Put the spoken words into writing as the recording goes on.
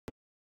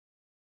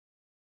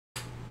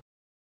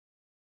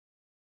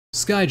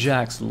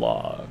Skyjack's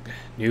log.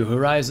 New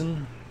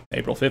Horizon,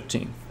 April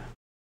 15th.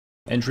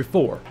 Entry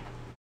 4.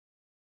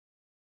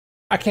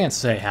 I can't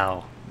say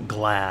how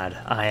glad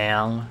I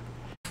am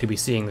to be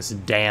seeing this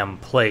damn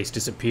place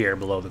disappear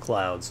below the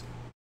clouds.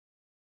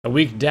 A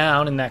week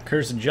down in that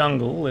cursed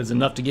jungle is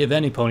enough to give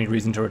any pony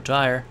reason to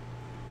retire.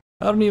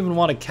 I don't even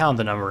want to count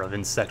the number of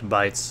insect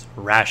bites,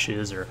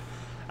 rashes, or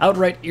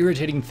outright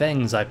irritating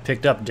things I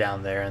picked up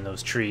down there in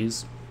those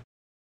trees.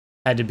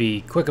 Had to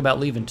be quick about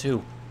leaving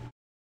too.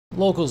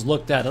 Locals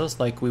looked at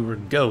us like we were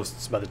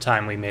ghosts by the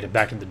time we made it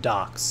back to the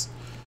docks.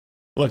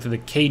 Looked at the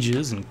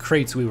cages and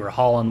crates we were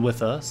hauling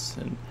with us,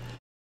 and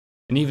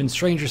an even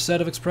stranger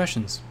set of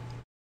expressions.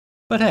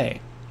 But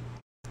hey,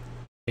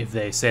 if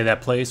they say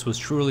that place was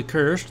truly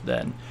cursed,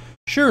 then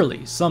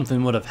surely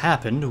something would have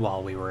happened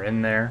while we were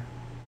in there.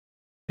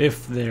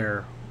 If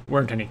there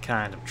weren't any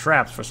kind of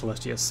traps for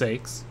Celestia's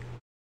sakes.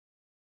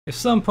 If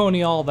some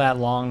pony all that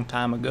long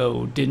time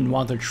ago didn't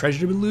want their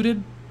treasure to be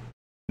looted,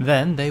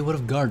 then they would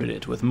have guarded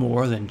it with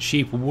more than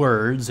cheap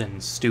words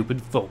and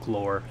stupid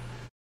folklore.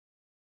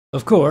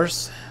 Of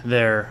course,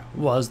 there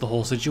was the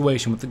whole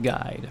situation with the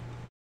guide.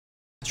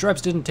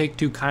 Stripes didn't take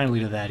too kindly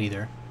to that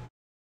either.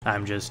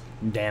 I'm just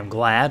damn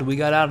glad we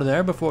got out of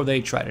there before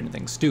they tried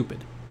anything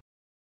stupid.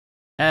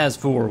 As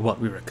for what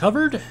we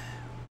recovered,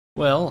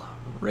 well,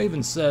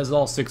 Raven says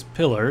all 6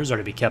 pillars are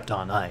to be kept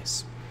on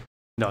ice.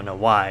 Don't know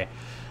why.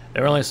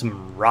 There are only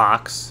some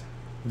rocks.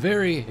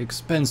 Very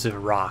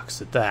expensive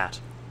rocks at that.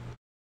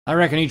 I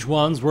reckon each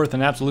one's worth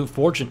an absolute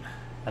fortune,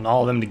 and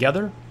all of them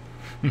together?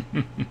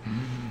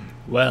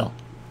 Well,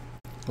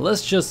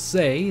 let's just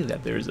say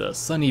that there's a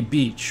sunny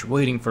beach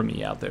waiting for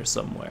me out there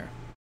somewhere.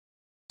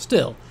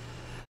 Still,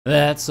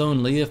 that's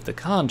only if the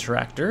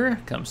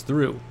contractor comes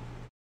through.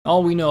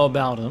 All we know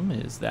about him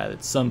is that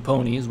it's some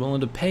ponies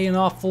willing to pay an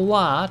awful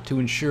lot to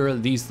ensure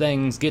that these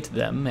things get to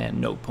them and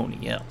no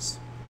pony else.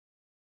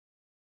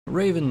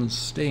 Raven's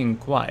staying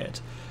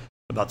quiet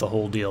about the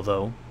whole deal,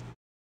 though.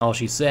 All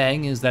she's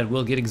saying is that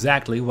we'll get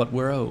exactly what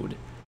we're owed.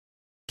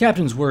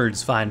 Captain's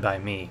word's fine by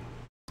me.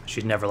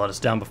 She'd never let us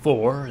down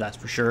before, that's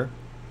for sure.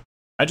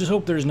 I just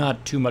hope there's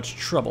not too much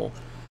trouble,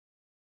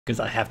 because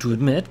I have to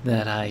admit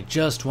that I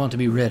just want to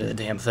be rid of the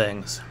damn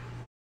things.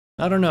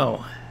 I don't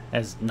know,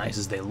 as nice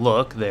as they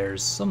look,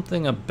 there's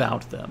something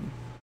about them.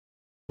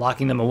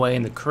 Locking them away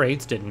in the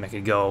crates didn't make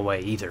it go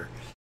away either.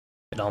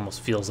 It almost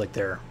feels like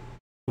they're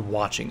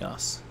watching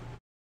us.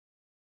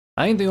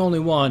 I ain't the only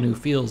one who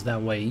feels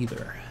that way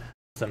either.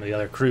 Some of the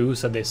other crew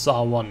said they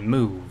saw one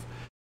move,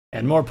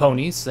 and more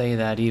ponies say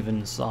that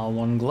even saw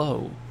one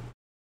glow.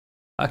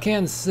 I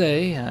can't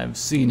say I've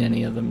seen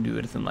any of them do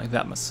anything like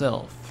that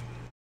myself,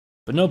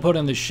 but no pony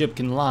on this ship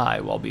can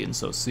lie while being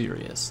so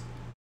serious.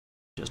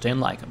 Just ain't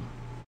like 'em.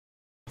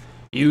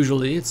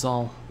 Usually it's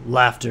all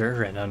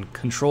laughter and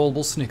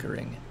uncontrollable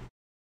snickering.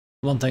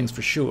 One thing's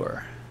for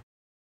sure,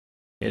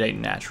 it ain't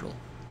natural.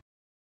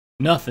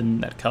 Nothing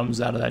that comes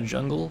out of that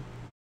jungle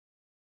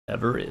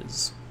ever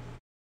is.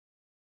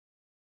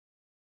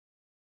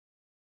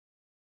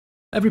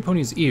 Every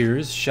pony's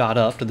ears shot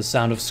up to the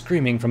sound of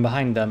screaming from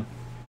behind them.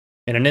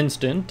 In an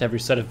instant, every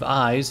set of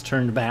eyes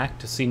turned back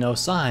to see no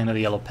sign of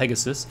the yellow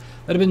Pegasus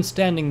that had been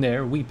standing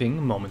there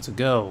weeping moments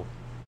ago.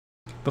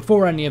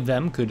 Before any of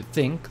them could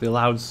think, the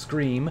loud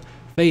scream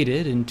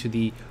faded into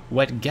the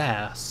wet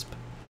gasp,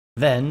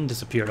 then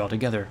disappeared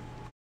altogether.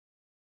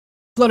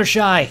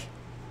 "Fluttershy!"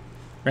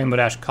 Rainbow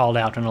Dash called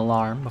out in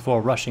alarm before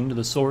rushing to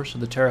the source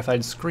of the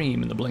terrified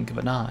scream in the blink of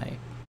an eye.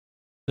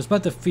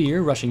 Despite the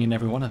fear rushing in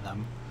every one of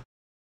them,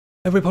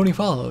 every pony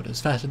followed as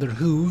fast as their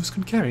hooves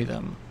could carry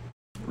them.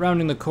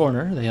 Rounding the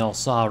corner, they all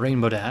saw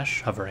Rainbow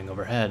Dash hovering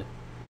overhead,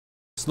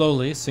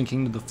 slowly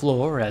sinking to the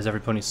floor as every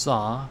pony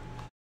saw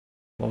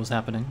what was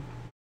happening.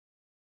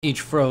 Each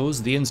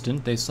froze the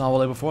instant they saw what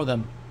lay before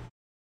them.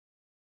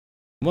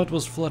 What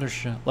was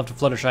left of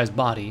Fluttershy's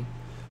body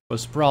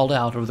was sprawled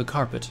out over the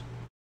carpet,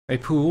 a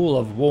pool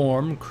of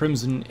warm,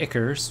 crimson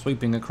ichor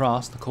sweeping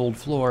across the cold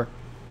floor.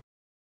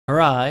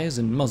 Her eyes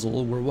and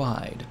muzzle were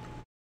wide,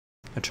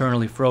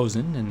 eternally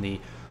frozen in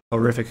the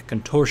horrific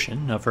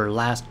contortion of her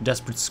last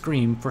desperate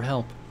scream for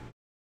help.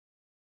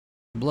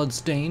 Blood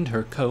stained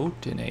her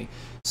coat in a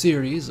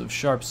series of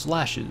sharp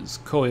slashes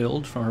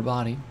coiled from her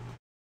body,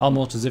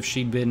 almost as if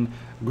she'd been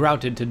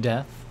grouted to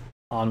death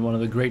on one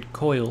of the great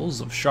coils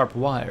of sharp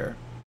wire.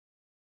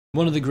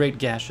 One of the great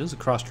gashes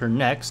across her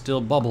neck still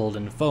bubbled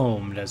and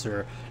foamed as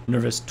her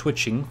nervous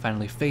twitching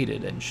finally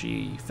faded and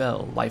she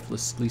fell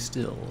lifelessly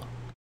still.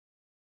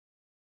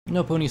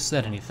 No pony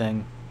said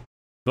anything.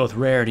 Both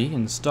Rarity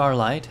and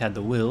Starlight had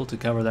the will to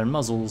cover their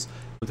muzzles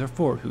with her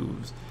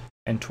forehooves,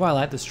 and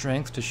Twilight the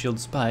strength to shield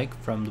Spike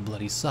from the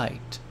bloody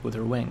sight with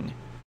her wing.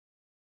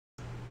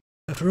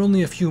 After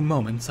only a few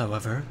moments,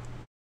 however,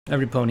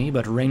 every pony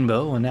but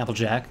Rainbow and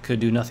Applejack could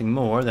do nothing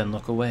more than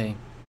look away,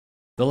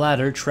 the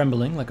latter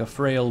trembling like a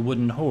frail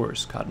wooden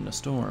horse caught in a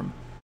storm.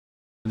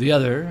 The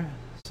other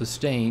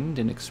sustained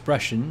an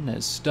expression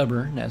as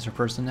stubborn as her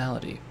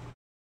personality.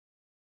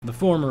 The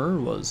former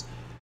was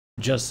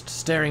just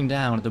staring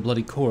down at the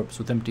bloody corpse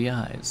with empty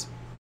eyes.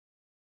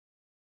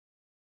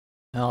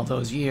 All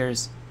those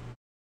years.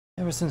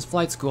 Ever since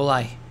flight school,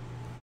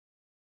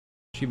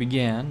 She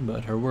began,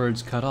 but her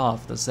words cut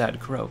off with a sad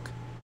croak.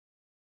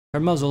 Her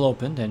muzzle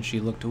opened, and she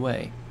looked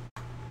away.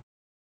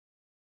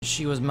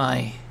 She was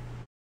my...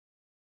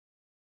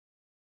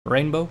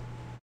 Rainbow?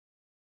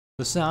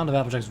 The sound of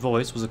Applejack's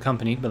voice was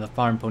accompanied by the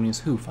farm pony's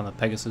hoof on the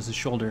Pegasus's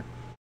shoulder,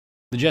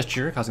 the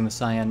gesture causing the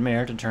cyan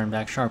mare to turn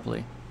back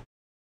sharply.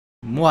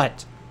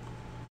 What?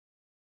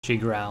 She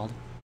growled,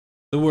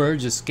 the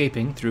words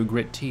escaping through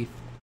grit teeth.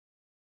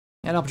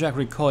 And Applejack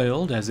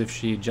recoiled as if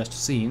she had just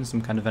seen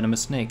some kind of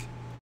venomous snake.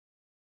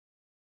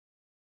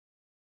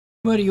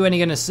 What are you any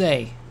gonna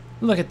say?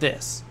 Look at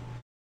this.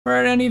 What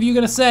are any of you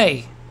gonna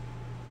say?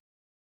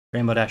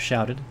 Rainbow Dash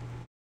shouted,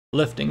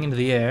 lifting into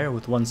the air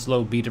with one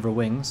slow beat of her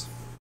wings.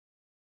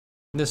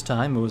 This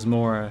time it was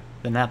more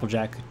than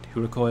Applejack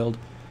who recoiled.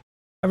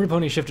 Every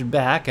pony shifted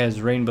back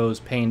as Rainbow's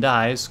pained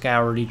eyes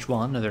scoured each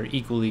one of their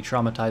equally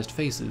traumatized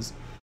faces,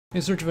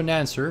 in search of an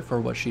answer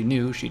for what she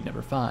knew she'd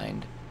never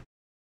find.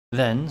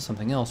 Then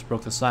something else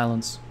broke the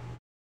silence.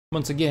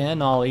 Once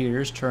again, all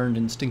ears turned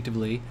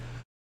instinctively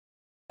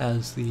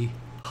as the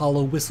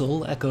hollow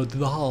whistle echoed through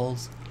the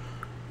halls.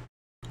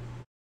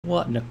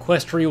 What in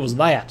equestria was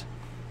that?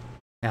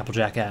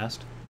 Applejack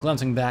asked,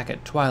 glancing back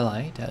at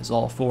Twilight as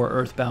all 4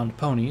 earthbound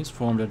ponies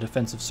formed a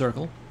defensive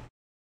circle.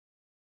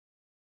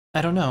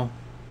 I don't know.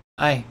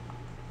 I've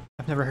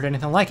never heard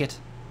anything like it,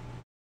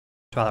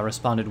 Twilight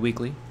responded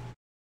weakly,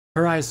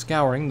 her eyes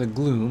scouring the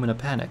gloom in a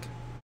panic.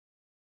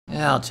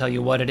 I'll tell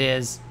you what it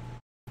is.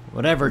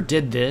 Whatever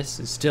did this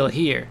is still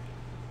here,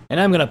 and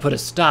I'm gonna put a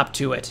stop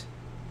to it,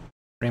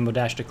 Rainbow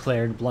Dash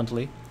declared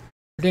bluntly,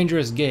 her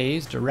dangerous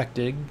gaze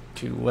directed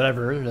to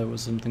whatever there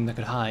was something that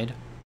could hide.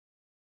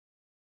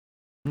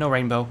 No,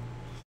 Rainbow.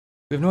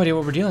 We have no idea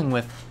what we're dealing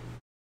with.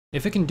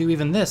 If it can do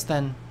even this,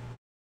 then...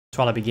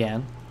 Twilight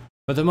began,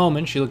 but the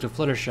moment she looked at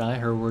Fluttershy,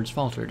 her words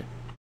faltered.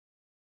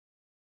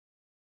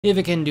 If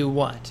it can do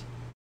what?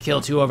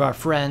 Kill 2 of our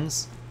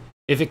friends?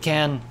 If it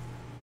can...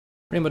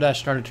 Rainbow Dash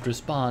started to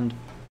respond,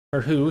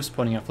 her hoofs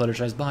pointing at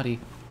Fluttershy's body.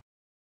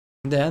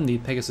 Then the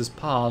Pegasus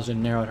paused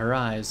and narrowed her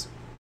eyes,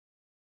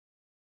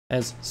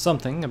 as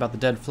something about the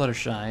dead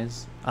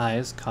Fluttershy's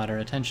eyes caught her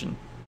attention.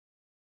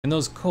 In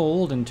those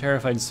cold and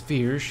terrified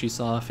spheres, she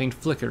saw a faint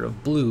flicker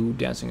of blue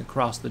dancing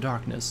across the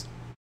darkness.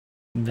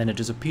 Then it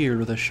disappeared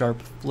with a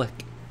sharp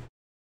flick.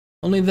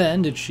 Only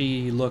then did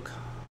she look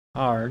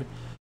hard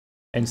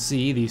and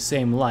see the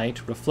same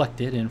light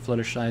reflected in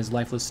Fluttershy's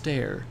lifeless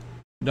stare,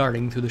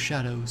 darting through the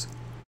shadows.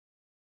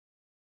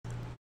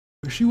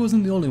 But she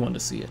wasn't the only one to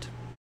see it.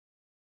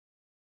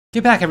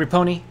 Get back, every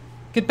pony!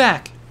 Get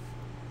back!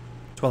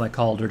 Twilight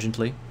called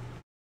urgently,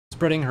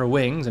 spreading her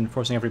wings and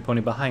forcing every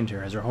pony behind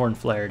her as her horn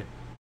flared.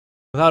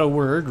 Without a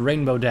word,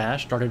 Rainbow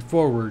Dash darted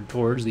forward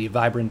towards the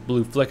vibrant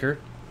blue flicker.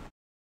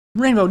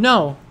 Rainbow,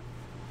 no!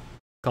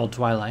 Called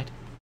Twilight.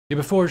 Yet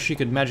before she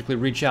could magically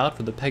reach out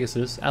for the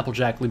Pegasus,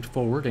 Applejack leaped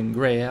forward and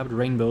grabbed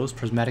Rainbow's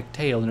prismatic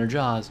tail in her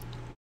jaws.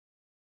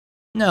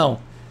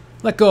 No!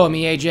 Let go of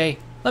me, AJ!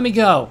 Let me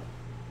go!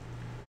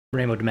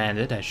 Rainbow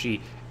demanded as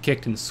she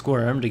kicked and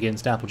squirmed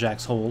against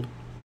Applejack's hold.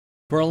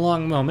 For a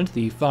long moment,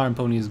 the farm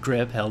pony's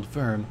grip held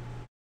firm,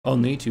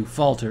 only to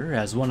falter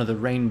as one of the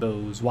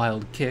Rainbow's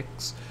wild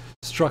kicks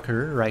struck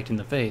her right in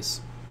the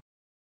face.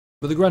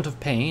 With a grunt of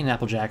pain,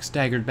 Applejack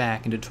staggered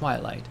back into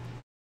Twilight,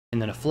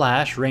 and in a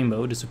flash,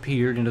 Rainbow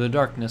disappeared into the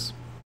darkness.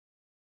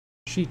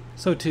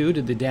 So too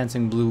did the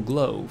dancing blue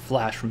glow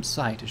flash from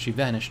sight as she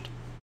vanished.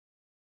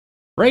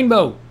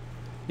 Rainbow!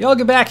 Y'all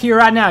get back here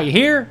right now, you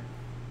hear?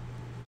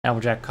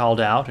 Applejack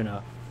called out in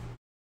a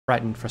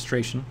frightened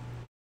frustration.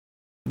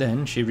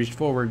 Then she reached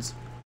forwards.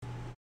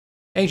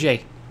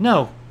 AJ,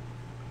 no!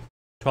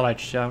 Twilight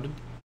shouted,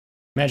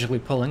 magically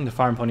pulling the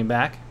farm pony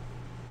back.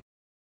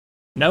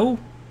 No?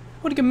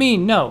 What do you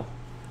mean, no?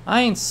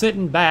 I ain't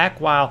sitting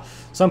back while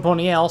some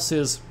pony else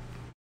is...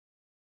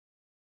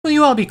 Will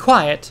you all be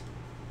quiet?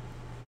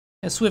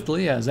 As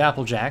swiftly as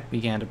Applejack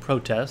began to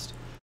protest,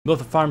 both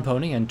the farm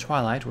pony and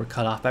Twilight were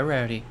cut off by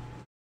Rarity.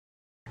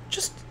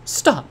 Just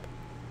stop!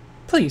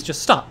 Please,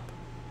 just stop!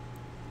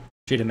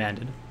 She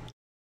demanded,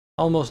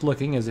 almost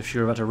looking as if she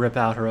were about to rip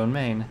out her own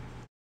mane.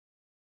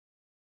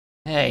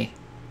 Hey,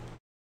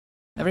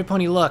 every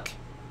pony look,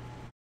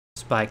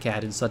 Spike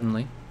added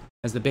suddenly,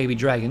 as the baby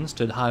dragon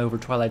stood high over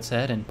Twilight's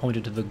head and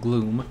pointed to the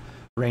gloom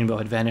Rainbow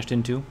had vanished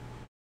into.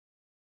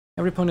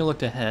 Every pony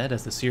looked ahead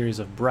as the series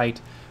of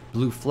bright,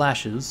 blue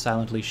flashes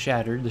silently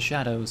shattered the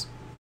shadows.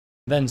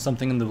 Then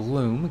something in the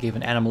gloom gave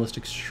an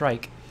animalistic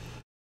strike,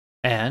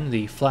 and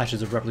the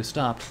flashes abruptly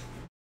stopped.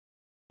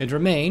 It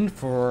remained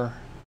for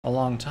a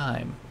long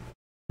time,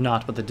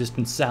 naught but the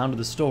distant sound of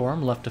the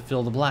storm left to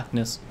fill the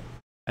blackness,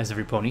 as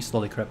every pony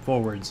slowly crept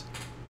forwards.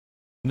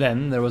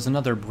 Then there was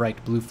another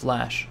bright blue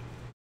flash.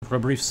 For a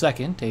brief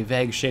second, a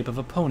vague shape of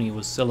a pony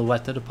was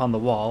silhouetted upon the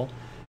wall,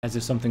 as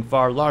if something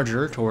far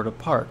larger tore it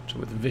apart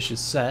with a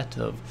vicious set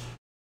of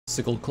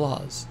sickled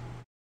claws.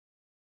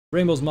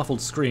 Rainbow's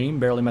muffled scream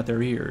barely met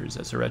their ears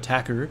as her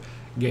attacker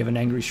gave an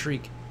angry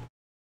shriek.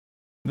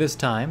 This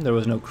time there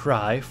was no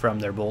cry from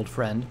their bold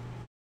friend.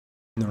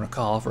 No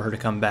call for her to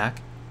come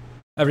back.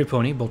 Every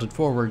pony bolted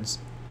forwards,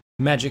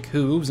 magic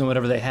hooves and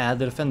whatever they had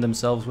to defend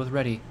themselves with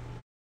ready.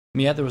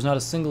 Yet there was not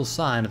a single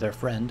sign of their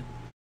friend,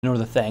 nor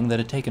the thing that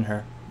had taken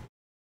her.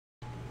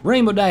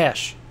 "Rainbow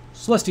Dash!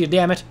 Celestia,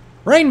 damn it!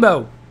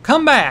 Rainbow!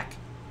 Come back!"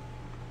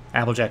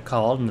 Applejack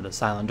called into the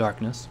silent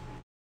darkness.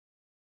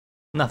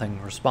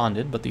 Nothing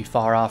responded but the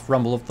far-off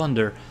rumble of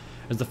thunder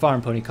as the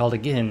farm pony called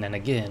again and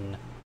again.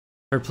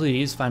 Her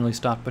pleas finally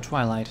stopped by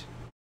Twilight.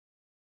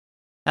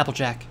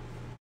 "Applejack,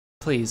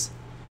 please.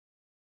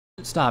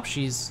 Stop,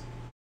 she's...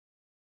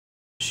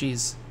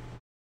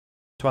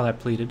 Twilight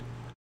pleaded,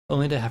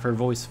 only to have her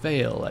voice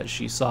fail as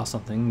she saw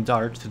something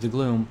dart through the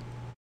gloom.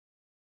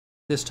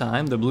 This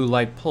time the blue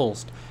light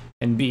pulsed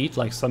and beat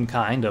like some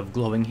kind of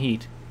glowing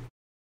heat,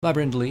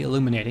 labyrinthally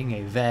illuminating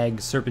a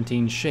vague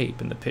serpentine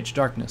shape in the pitch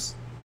darkness.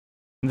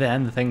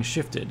 Then the thing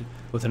shifted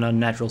with an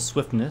unnatural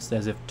swiftness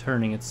as if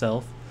turning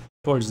itself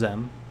towards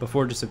them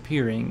before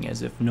disappearing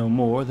as if no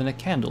more than a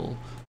candle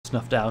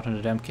snuffed out in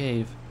a damp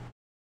cave.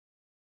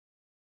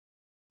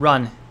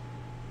 "Run,"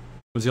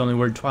 was the only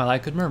word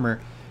Twilight could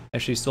murmur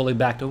as she slowly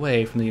backed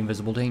away from the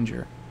invisible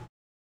danger.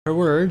 Her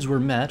words were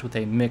met with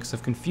a mix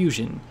of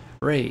confusion,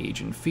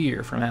 rage, and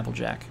fear from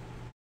Applejack.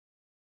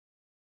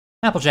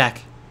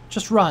 "Applejack,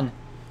 just run.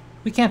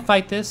 We can't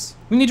fight this.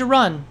 We need to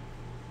run,"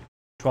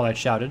 Twilight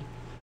shouted,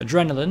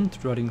 adrenaline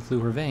throbbing through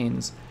her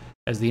veins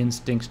as the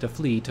instinct to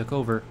flee took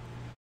over.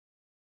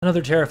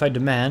 Another terrified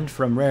demand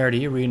from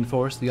Rarity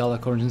reinforced the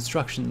Alicorn's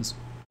instructions,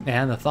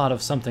 and the thought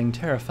of something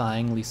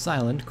terrifyingly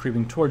silent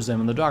creeping towards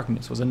them in the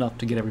darkness was enough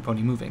to get every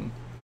pony moving.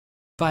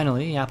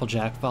 Finally,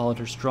 Applejack followed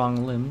her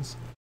strong limbs,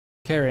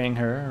 carrying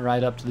her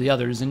right up to the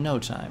others in no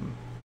time.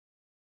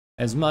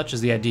 As much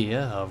as the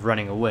idea of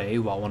running away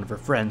while one of her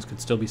friends could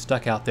still be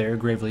stuck out there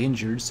gravely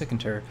injured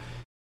sickened her,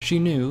 she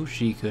knew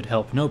she could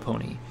help no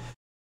pony,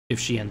 if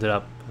she ended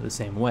up the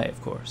same way,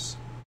 of course.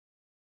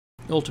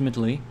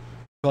 Ultimately,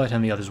 Twilight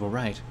and the others were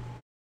right.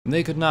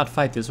 They could not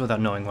fight this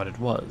without knowing what it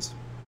was.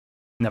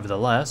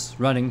 Nevertheless,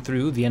 running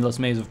through the endless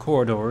maze of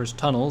corridors,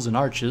 tunnels, and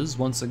arches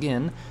once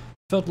again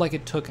felt like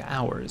it took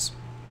hours.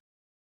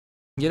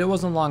 Yet it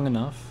wasn't long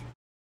enough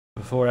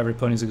before every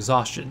pony's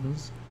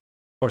exhaustions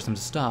forced them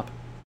to stop.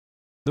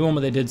 The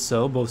moment they did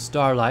so, both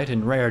Starlight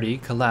and Rarity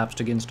collapsed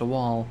against a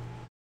wall,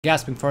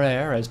 gasping for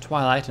air as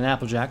Twilight and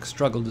Applejack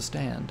struggled to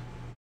stand.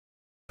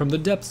 From the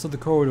depths of the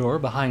corridor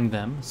behind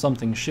them,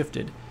 something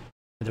shifted,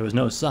 but there was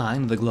no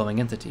sign of the glowing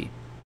entity.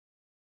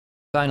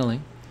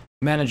 Finally,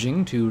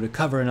 managing to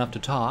recover enough to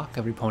talk,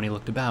 every pony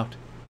looked about,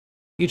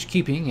 each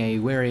keeping a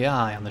wary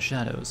eye on the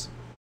shadows.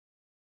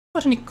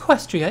 "What in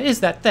Equestria is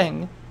that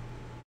thing?"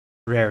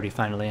 Rarity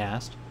finally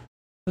asked,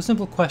 a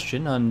simple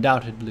question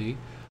undoubtedly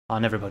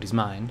on everybody's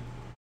mind.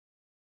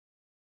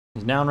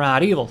 "It's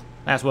downright evil,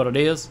 that's what it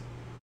is,"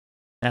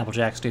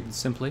 Applejack stated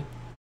simply,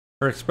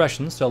 her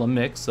expression still a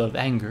mix of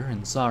anger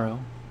and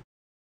sorrow.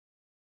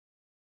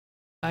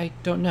 "I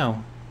don't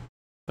know,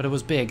 but it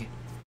was big.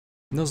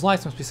 And those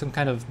lights must be some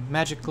kind of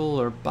magical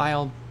or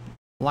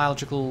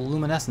biological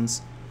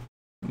luminescence.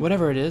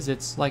 Whatever it is,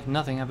 it's like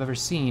nothing I've ever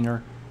seen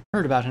or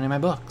heard about in any of my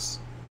books,"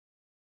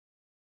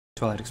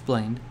 Twilight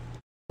explained.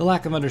 The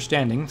lack of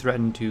understanding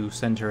threatened to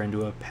send her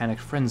into a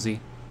panicked frenzy.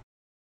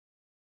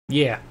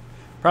 "Yeah,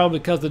 probably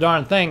because the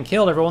darn thing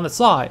killed everyone that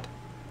saw it.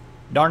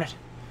 Darn it,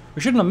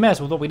 we shouldn't have messed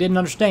with what we didn't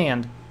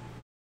understand,"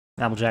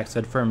 Applejack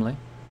said firmly.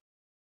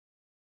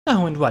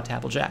 "Oh, and what,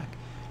 Applejack?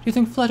 Do you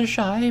think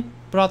Fluttershy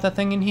brought that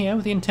thing in here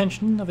with the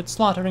intention of it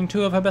slaughtering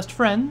two of her best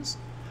friends?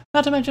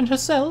 Not to mention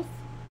herself?"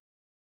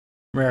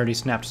 Rarity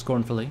snapped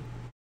scornfully,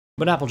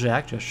 but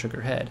Applejack just shook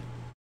her head.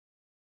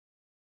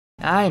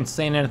 "I ain't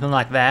saying anything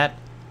like that.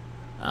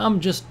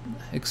 I'm just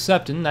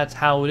accepting that's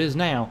how it is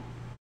now.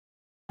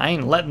 I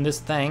ain't letting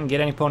this thing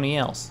get any pony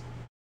else.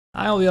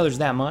 I owe the others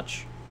that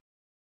much,"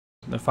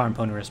 the farm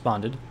pony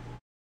responded.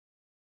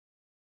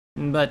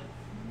 "But,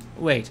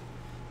 wait,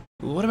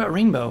 what about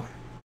Rainbow?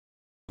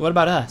 What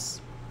about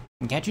us?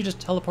 Can't you just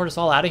teleport us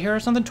all out of here or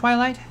something,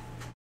 Twilight?"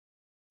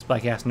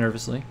 Spike asked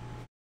nervously,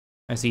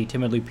 as he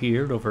timidly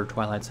peered over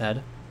Twilight's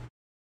head.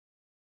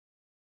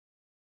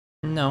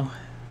 "No,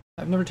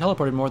 I've never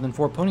teleported more than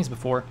 4 ponies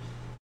before,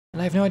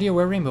 and I have no idea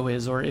where Rainbow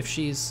is or if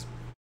she's..."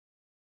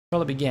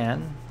 Twilight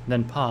began,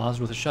 then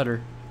paused with a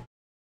shudder.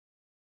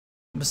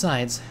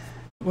 "Besides,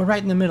 we're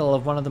right in the middle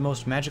of one of the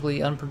most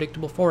magically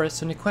unpredictable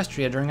forests in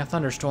Equestria during a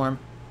thunderstorm,"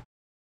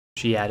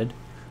 she added,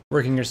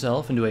 working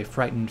herself into a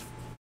frightened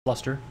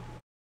fluster.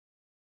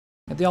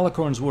 At the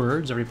Alicorn's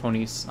words, every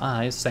pony's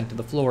eyes sank to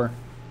the floor,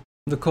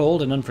 the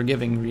cold and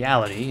unforgiving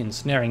reality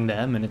ensnaring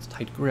them in its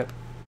tight grip.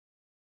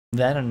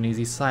 Then an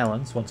uneasy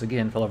silence once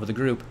again fell over the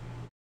group.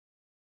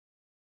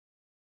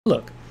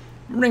 "Look,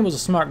 Rainbow's a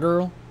smart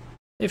girl.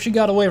 If she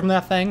got away from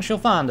that thing, she'll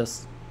find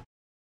us,"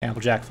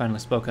 Applejack finally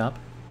spoke up.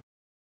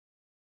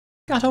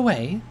 "Got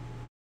away?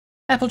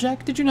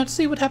 Applejack, did you not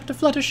see what happened to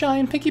Fluttershy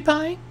and Pinkie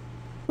Pie?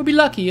 We'll be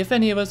lucky if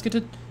any of us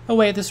get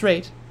away at this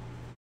rate."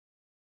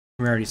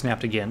 Rarity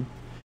snapped again,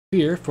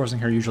 fear forcing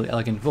her usually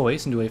elegant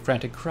voice into a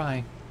frantic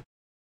cry.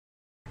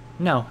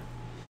 "No,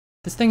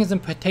 this thing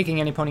isn't taking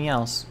any pony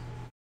else.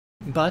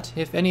 But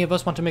if any of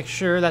us want to make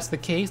sure that's the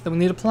case, then we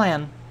need a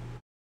plan,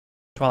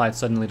 Twilight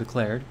suddenly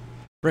declared,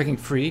 breaking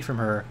free from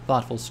her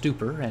thoughtful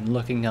stupor and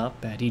looking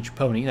up at each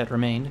pony that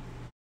remained.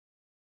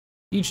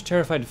 Each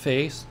terrified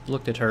face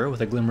looked at her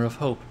with a glimmer of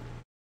hope,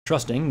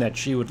 trusting that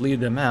she would lead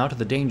them out of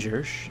the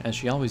danger as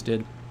she always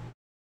did.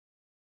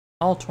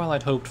 All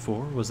Twilight hoped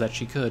for was that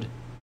she could.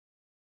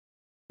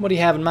 "What do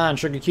you have in mind,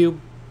 Sugar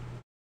Cube?"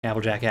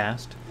 Applejack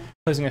asked,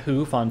 placing a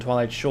hoof on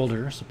Twilight's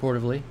shoulder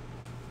supportively.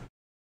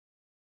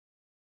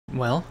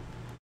 "Well,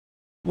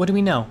 what do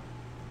we know?"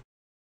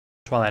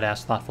 Twilight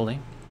asked thoughtfully.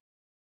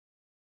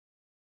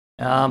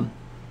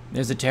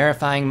 There's a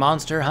terrifying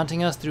monster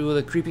hunting us through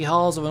the creepy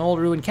halls of an old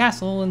ruined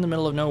castle in the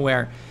middle of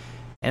nowhere,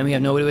 and we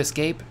have no way to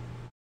escape,"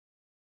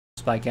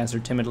 Spike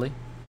answered timidly,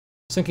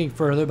 sinking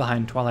further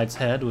behind Twilight's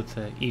head with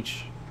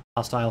each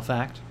hostile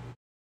fact.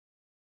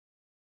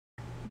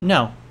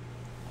 "No,"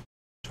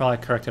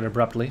 Twilight corrected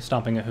abruptly,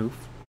 stomping a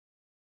hoof.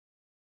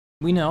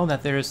 "We know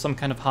that there is some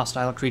kind of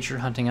hostile creature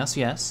hunting us,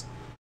 yes.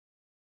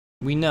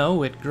 We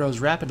know it grows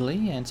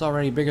rapidly, and it's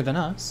already bigger than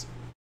us.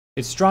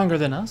 It's stronger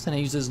than us, and it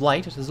uses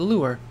light as a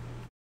lure,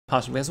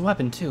 possibly as a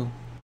weapon, too.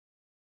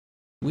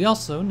 We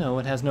also know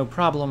it has no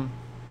problem—"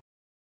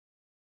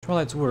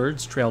 Twilight's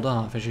words trailed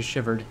off as she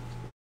shivered.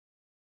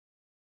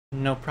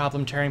 "No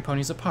problem tearing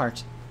ponies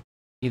apart,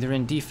 either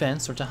in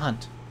defense or to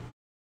hunt."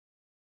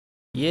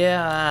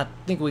 "Yeah,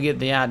 I think we get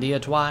the idea,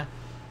 Twi.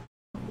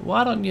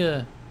 Why don't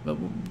you...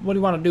 what do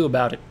you want to do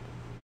about it?"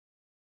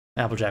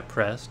 Applejack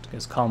pressed,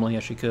 as calmly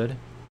as she could.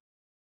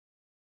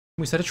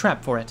 "We set a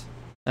trap for it.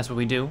 That's what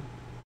we do,"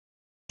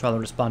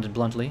 Twilight responded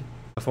bluntly,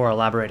 before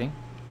elaborating.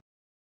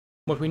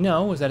 "What we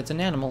know is that it's an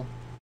animal.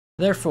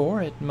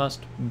 Therefore, it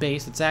must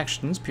base its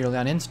actions purely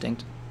on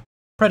instinct.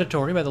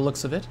 Predatory by the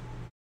looks of it.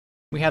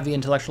 We have the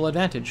intellectual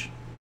advantage."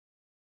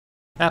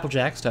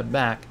 Applejack stepped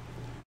back,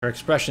 her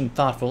expression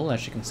thoughtful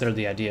as she considered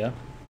the idea.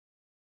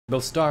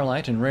 Both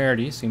Starlight and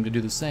Rarity seemed to do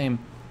the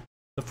same,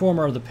 the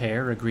former of the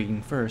pair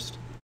agreeing first.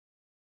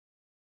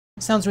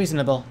 "Sounds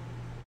reasonable,"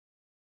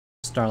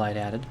 Starlight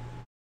added,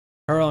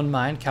 her own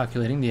mind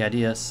calculating the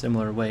idea a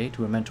similar way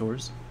to her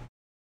mentor's.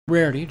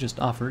 Rarity just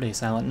offered a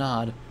silent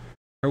nod,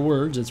 her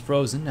words as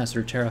frozen as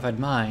her terrified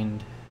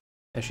mind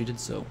as she did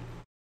so.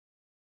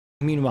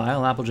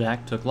 Meanwhile,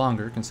 Applejack took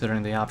longer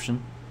considering the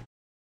option,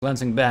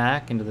 glancing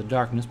back into the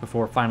darkness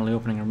before finally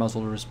opening her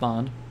muzzle to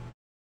respond.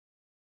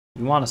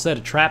 "You want to set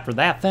a trap for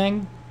that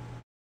thing?"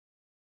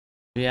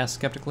 she asked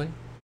skeptically,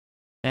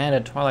 and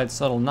at Twilight's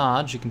subtle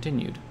nod, she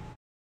continued.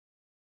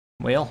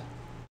 "Well,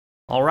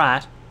 all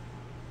right.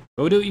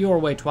 Go do it your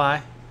way,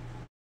 Twi.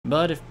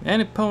 But if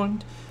any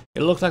point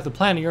it looks like the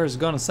plan of yours is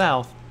going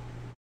south,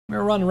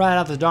 we're running right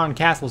out of this darn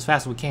castle as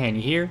fast as we can,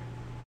 you hear?"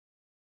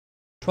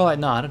 Twilight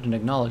nodded in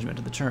acknowledgement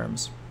of the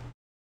terms.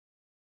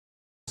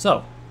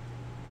 "So,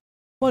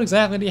 what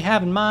exactly do you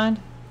have in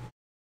mind?"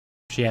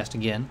 she asked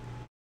again,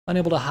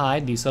 unable to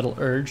hide the subtle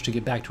urge to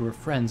get back to her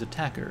friend's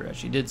attacker as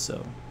she did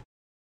so.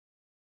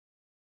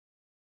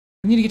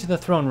 "We need to get to the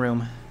throne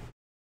room.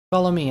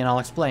 Follow me and I'll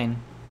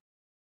explain,"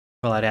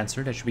 Twilight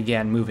answered as she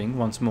began moving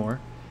once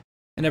more,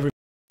 and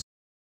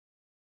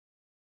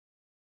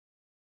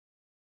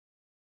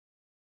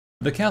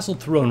The castle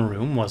throne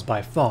room was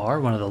by far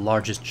one of the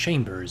largest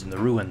chambers in the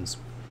ruins,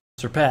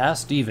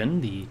 surpassed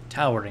even the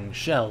towering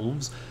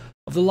shelves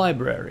of the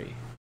library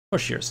for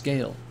sheer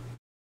scale.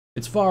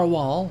 Its far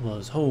wall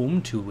was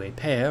home to a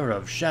pair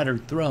of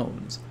shattered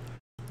thrones,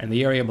 and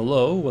the area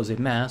below was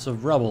a mass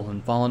of rubble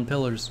and fallen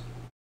pillars.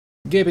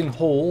 Gaping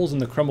holes in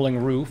the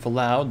crumbling roof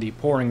allowed the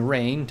pouring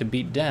rain to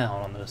beat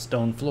down on the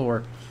stone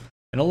floor,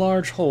 and a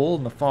large hole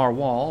in the far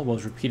wall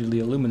was repeatedly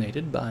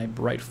illuminated by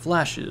bright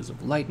flashes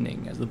of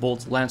lightning as the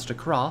bolts lanced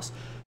across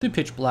the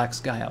pitch-black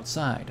sky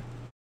outside.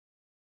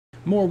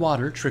 More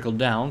water trickled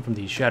down from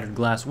the shattered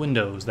glass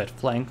windows that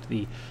flanked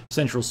the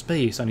central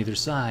space on either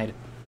side,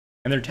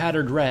 and their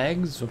tattered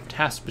rags of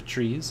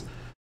tapestries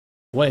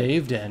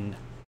waved and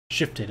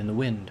shifted in the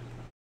wind.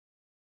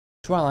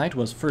 Twilight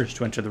was first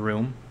to enter the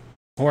room,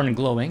 horn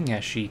glowing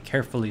as she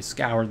carefully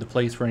scoured the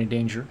place for any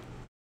danger.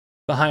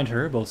 Behind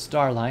her, both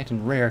Starlight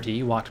and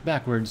Rarity walked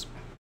backwards,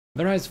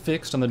 their eyes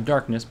fixed on the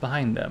darkness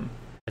behind them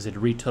as it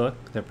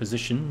retook their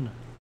position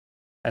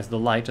as the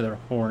light of their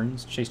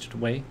horns chased it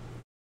away.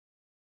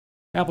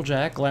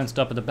 Applejack glanced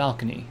up at the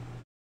balcony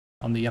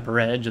on the upper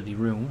edge of the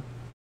room,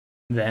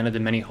 then at the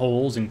many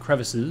holes and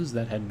crevices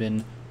that had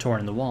been torn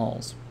in the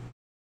walls.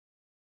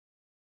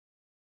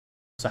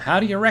 "So how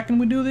do you reckon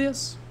we do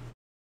this?"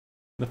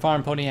 the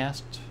farm pony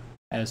asked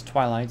as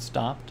Twilight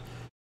stopped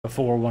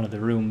before one of the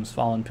room's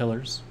fallen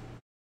pillars.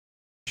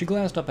 She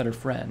glanced up at her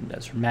friend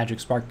as her magic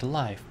sparked to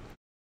life,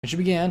 and she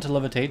began to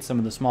levitate some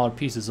of the smaller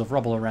pieces of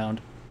rubble around.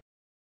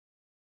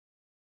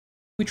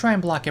 "We try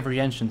and block every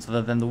entrance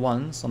other than the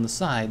ones on the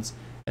sides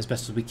as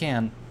best as we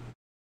can.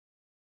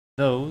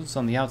 Those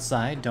on the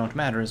outside don't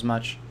matter as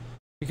much,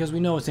 because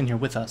we know it's in here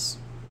with us,"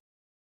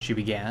 she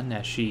began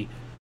as she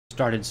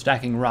started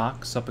stacking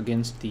rocks up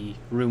against the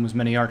room's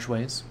many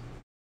archways.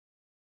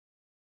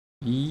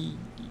 You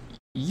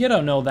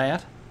don't know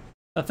that.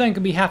 The thing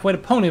could be halfway to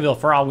Ponyville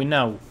for all we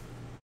know,"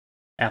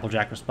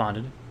 Applejack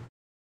responded.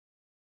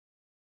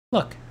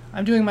 Look,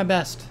 I'm doing my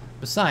best.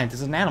 Besides,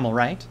 it's an animal,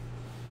 right?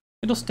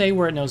 It'll stay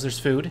where it knows there's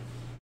food.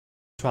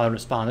 Twilight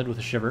responded with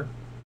a shiver.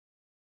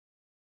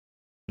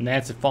 And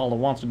that's if all it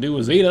wants to do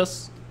is eat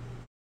us,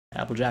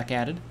 Applejack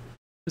added,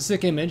 the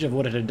sick image of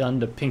what it had done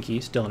to Pinky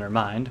still in her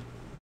mind.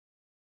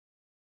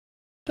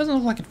 Doesn't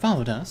look like it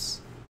followed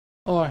us.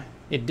 Or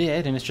it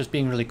did, and it's just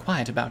being really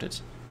quiet about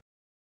it.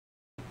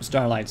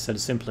 Starlight said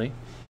simply,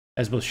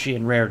 as both she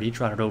and Rarity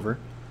trotted over.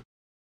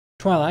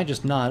 Twilight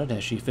just nodded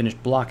as she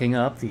finished blocking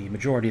up the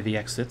majority of the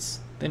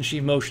exits. Then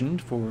she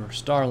motioned for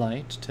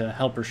Starlight to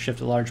help her shift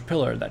a large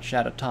pillar that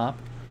sat atop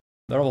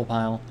the rubble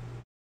pile.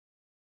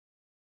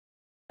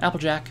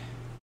 Applejack,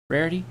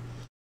 Rarity,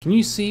 can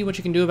you see what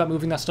you can do about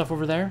moving that stuff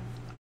over there?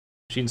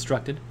 She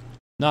instructed,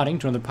 nodding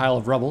to another pile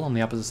of rubble on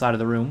the opposite side of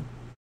the room.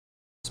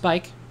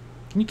 Spike,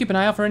 can you keep an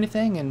eye out for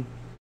anything, and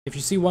if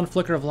you see one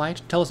flicker of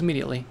light, tell us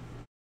immediately.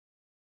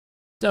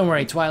 Don't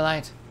worry,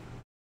 Twilight,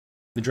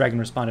 the dragon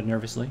responded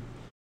nervously,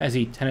 as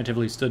he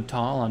tentatively stood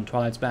tall on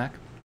Twilight's back.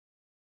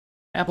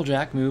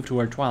 Applejack moved to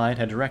where Twilight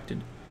had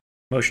directed,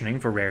 motioning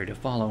for Rarity to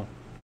follow.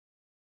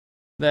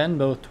 Then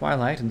both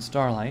Twilight and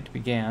Starlight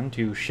began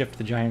to shift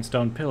the giant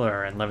stone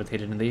pillar and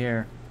levitated in the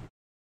air.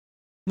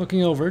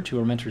 Looking over to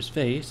her mentor's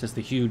face as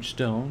the huge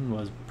stone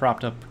was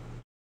propped up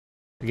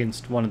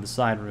against one of the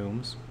side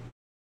rooms,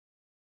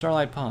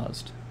 Starlight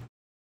paused.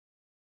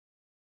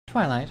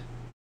 Twilight,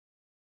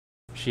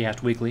 she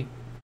asked weakly,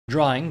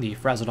 drawing the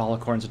frazzled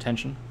Alicorn's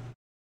attention.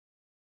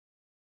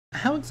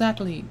 How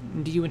exactly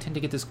do you intend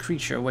to get this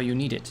creature where you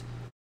need it?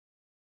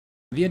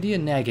 The idea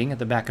nagging at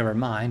the back of her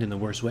mind in the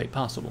worst way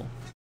possible.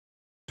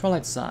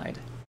 Twilight sighed,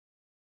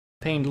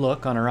 a pained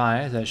look on her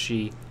eyes as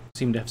she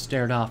seemed to have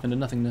stared off into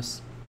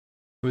nothingness.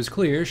 It was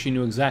clear she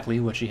knew exactly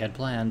what she had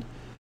planned,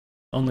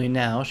 only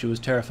now she was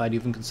terrified to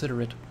even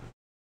consider it.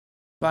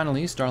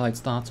 Finally,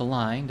 Starlight's thoughts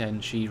aligned,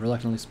 and she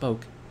reluctantly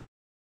spoke.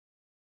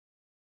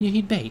 You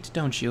need bait,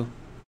 don't you?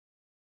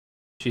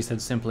 She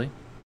said simply,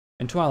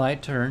 and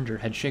Twilight turned her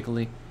head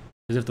shakily,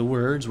 as if the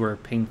words were a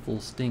painful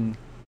sting.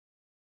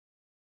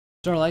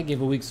 Starlight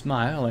gave a weak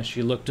smile as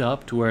she looked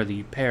up to where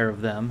the pair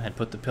of them had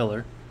put the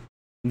pillar,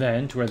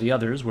 then to where the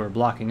others were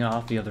blocking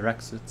off the other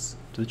exits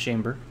to the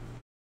chamber.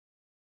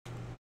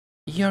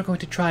 You're going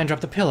to try and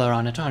drop the pillar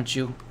on it, aren't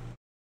you?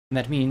 And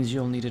that means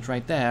you'll need it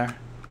right there,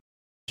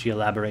 she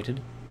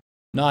elaborated,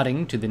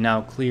 nodding to the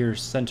now clear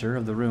center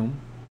of the room.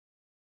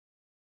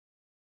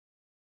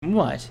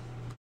 What?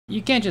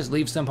 You can't just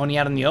leave XenoPony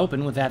out in the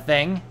open with that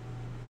thing,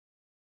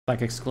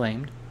 Spike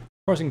exclaimed,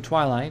 forcing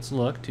Twilight's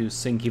look to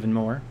sink even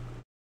more.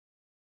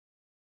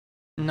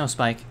 No,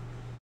 Spike.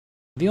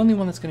 The only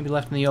one that's going to be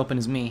left in the open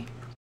is me,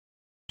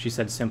 she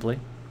said simply.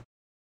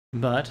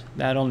 But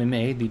that only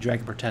made the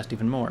dragon protest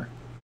even more.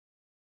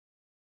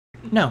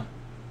 No,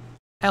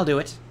 I'll do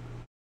it,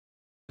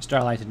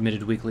 Starlight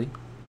admitted weakly,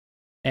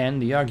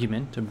 and the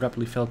argument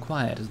abruptly fell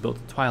quiet as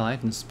both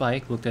Twilight and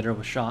Spike looked at her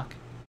with shock.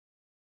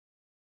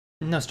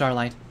 No,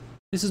 Starlight,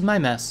 this is my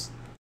mess.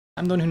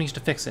 I'm the one who needs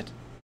to fix it,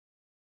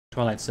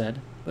 Twilight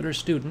said, but her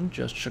student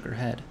just shook her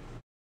head.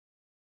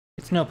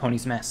 It's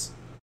XenoPony's mess.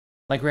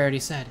 Like Rarity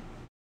said,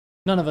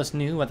 none of us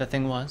knew what the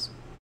thing was.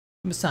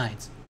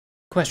 Besides,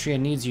 Equestria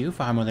needs you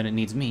far more than it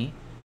needs me.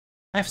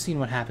 I've seen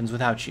what happens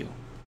without you,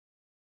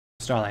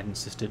 Starlight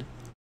insisted,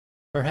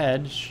 her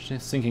head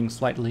sinking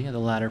slightly at the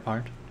latter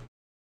part.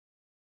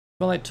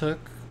 Twilight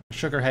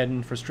shook her head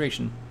in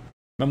frustration,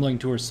 mumbling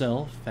to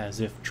herself as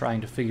if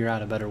trying to figure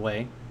out a better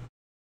way.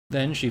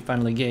 Then she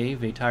finally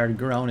gave a tired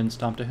groan and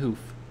stomped a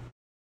hoof.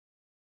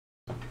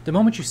 The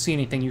moment you see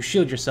anything, you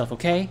shield yourself,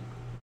 okay?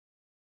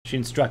 She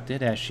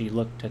instructed as she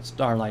looked at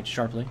Starlight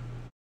sharply.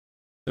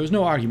 There was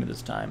no argument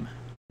this time.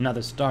 Not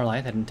that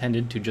Starlight had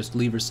intended to just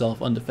leave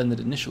herself undefended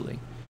initially.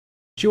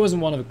 She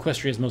wasn't one of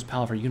Equestria's most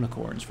powerful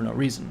unicorns for no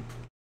reason.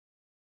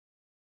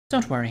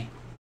 Don't worry.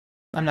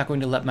 I'm not going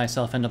to let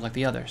myself end up like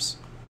the others,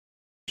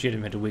 she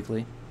admitted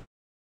weakly,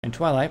 and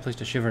Twilight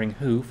placed a shivering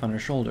hoof on her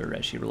shoulder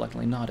as she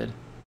reluctantly nodded.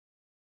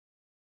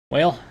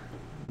 Well,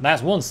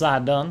 that's one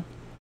side done.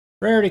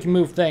 Rarity can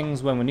move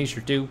things when we need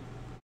her to,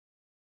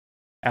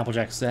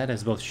 Applejack said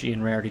as both she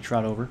and Rarity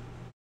trot over.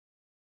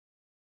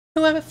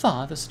 Whoever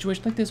thought a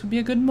situation like this would be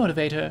a good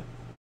motivator?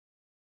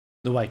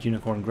 The white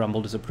unicorn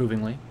grumbled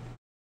disapprovingly.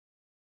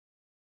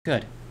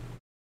 Good.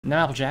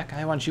 Now, Applejack,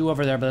 I want you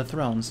over there by the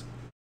thrones.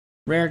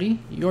 Rarity,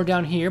 you're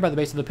down here by the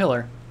base of the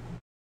pillar,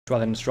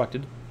 Twilight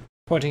instructed,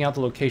 pointing out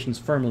the locations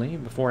firmly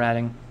before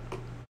adding,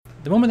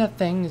 the moment that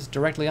thing is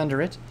directly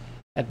under it,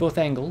 at both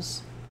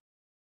angles,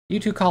 you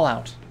two call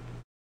out.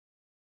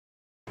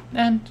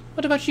 And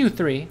what about you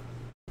three?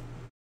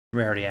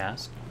 Rarity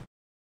asked,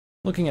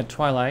 looking at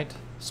Twilight,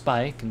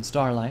 Spike, and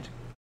Starlight.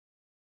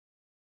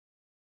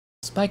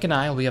 Spike and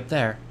I will be up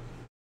there,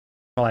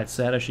 Twilight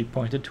said as she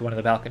pointed to one of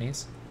the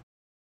balconies.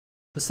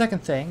 The second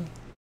thing,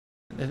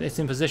 it's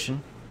in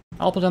position.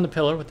 I'll pull down the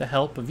pillar with the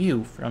help of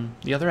you from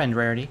the other end,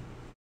 Rarity.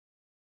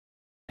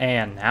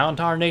 And how in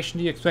tarnation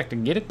do you expect to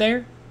get it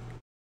there?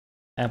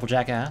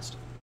 Applejack asked,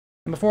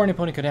 and before any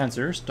pony could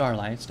answer,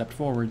 Starlight stepped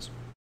forwards.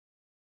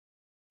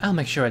 I'll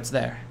make sure it's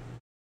there,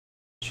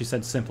 she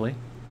said simply,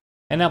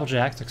 and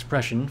Applejack's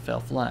expression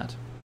fell flat.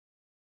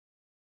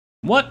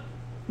 What?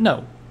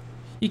 No.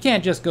 You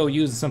can't just go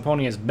use the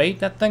Symphony as bait.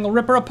 That thing'll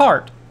rip her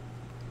apart,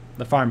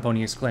 the farm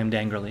pony exclaimed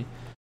angrily.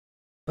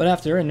 But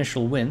after an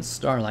initial wince,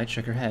 Starlight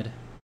shook her head.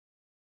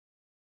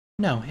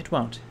 No, it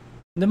won't.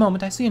 The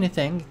moment I see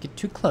anything get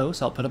too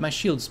close, I'll put up my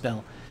shield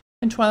spell,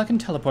 and Twilight can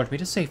teleport me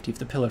to safety if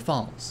the pillar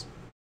falls.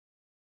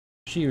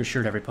 She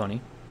assured every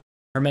pony,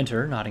 her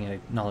mentor nodding in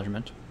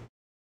acknowledgement.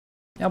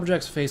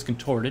 Applejack's face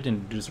contorted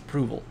in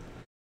disapproval,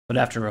 but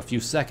after a few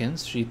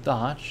seconds, she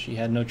thought she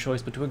had no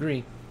choice but to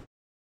agree.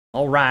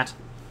 All right,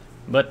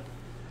 but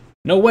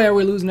no way are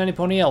we losing any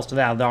pony else to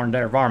that darn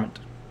there varmint,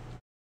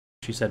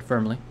 she said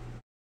firmly.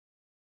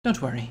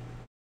 Don't worry,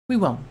 we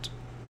won't,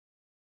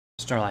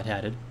 Starlight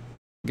added,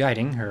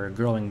 guiding her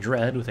growing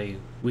dread with a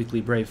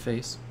weakly brave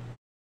face.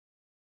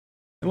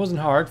 It wasn't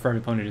hard for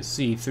every pony to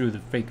see through the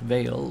fake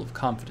veil of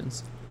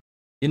confidence.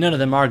 Yet none of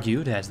them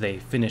argued as they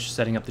finished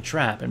setting up the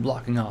trap and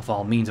blocking off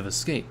all means of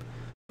escape,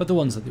 but the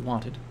ones that they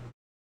wanted.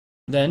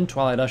 Then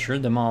Twilight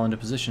ushered them all into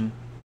position.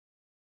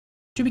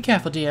 Do be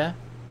careful, dear,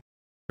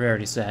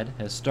 Rarity said,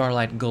 as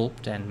Starlight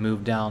gulped and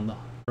moved down the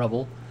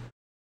rubble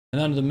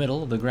and onto the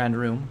middle of the grand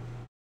room,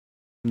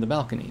 from the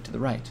balcony to the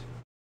right.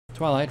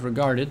 Twilight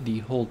regarded the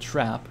whole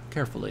trap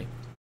carefully.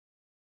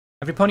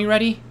 Every pony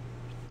ready?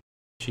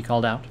 She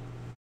called out.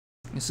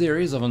 A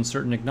series of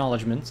uncertain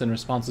acknowledgments and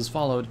responses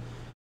followed,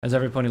 as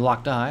every pony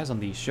locked eyes on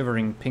the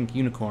shivering pink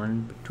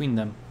unicorn between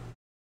them.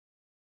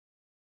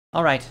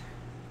 All right.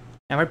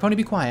 Every pony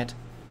be quiet.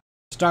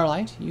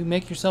 Starlight, you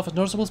make yourself as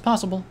noticeable as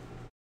possible,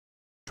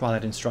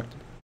 Twilight instructed.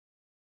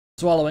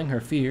 Swallowing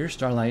her fear,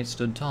 Starlight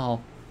stood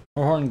tall,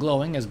 her horn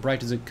glowing as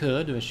bright as it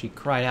could as she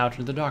cried out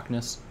into the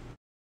darkness.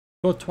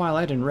 Both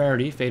Twilight and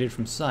Rarity faded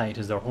from sight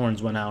as their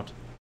horns went out.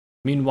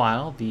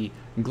 Meanwhile, the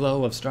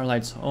glow of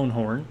Starlight's own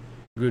horn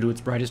grew to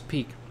its brightest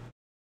peak.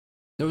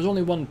 There was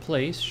only one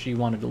place she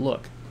wanted to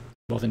look,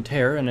 both in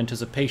terror and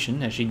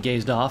anticipation as she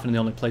gazed off into the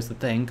only place the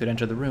thing could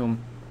enter the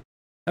room.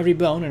 Every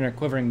bone in her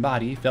quivering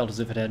body felt as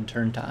if it had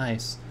turned to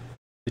ice,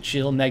 the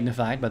chill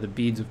magnified by the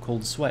beads of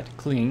cold sweat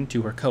clinging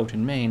to her coat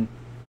and mane.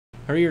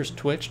 Her ears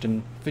twitched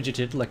and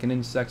fidgeted like an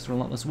insect's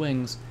relentless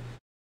wings,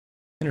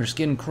 and her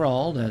skin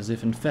crawled as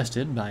if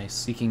infested by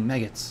seeking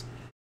maggots.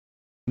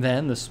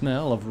 Then the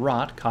smell of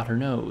rot caught her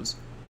nose,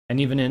 and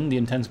even in the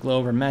intense glow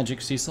of her magic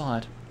she saw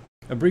it.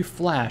 A brief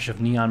flash of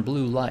neon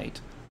blue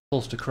light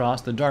pulsed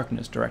across the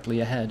darkness directly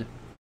ahead.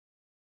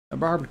 A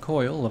barbed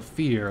coil of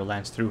fear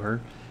lanced through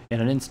her. In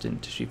an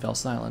instant she fell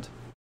silent,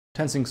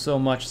 tensing so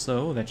much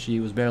so that she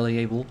was barely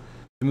able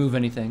to move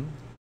anything.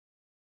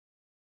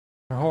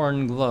 Her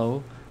horn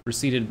glow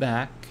receded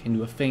back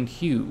into a faint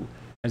hue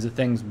as the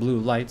thing's blue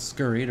light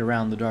scurried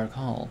around the dark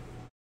hall.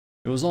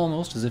 It was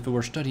almost as if it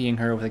were studying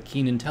her with a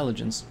keen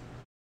intelligence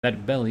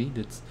that belied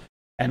its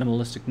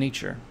animalistic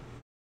nature.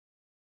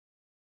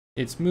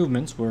 Its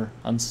movements were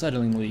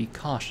unsettlingly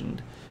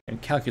cautioned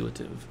and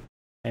calculative,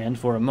 and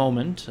for a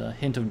moment a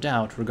hint of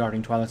doubt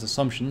regarding Twilight's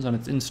assumptions on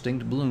its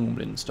instinct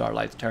bloomed in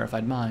Starlight's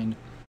terrified mind.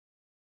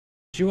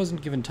 She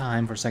wasn't given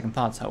time for second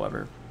thoughts,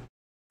 however,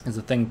 as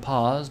the thing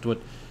paused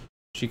what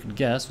she could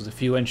guess was a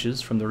few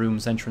inches from the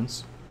room's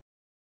entrance.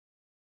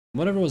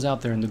 Whatever was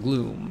out there in the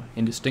gloom,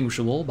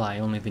 indistinguishable by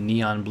only the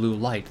neon blue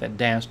light that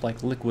danced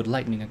like liquid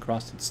lightning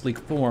across its sleek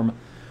form,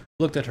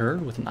 looked at her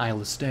with an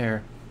eyeless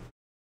stare.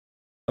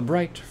 A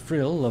bright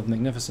frill of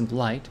magnificent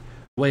light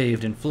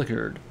waved and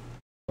flickered,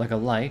 like a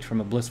light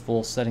from a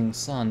blissful setting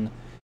sun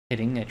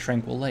hitting a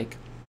tranquil lake,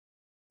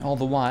 all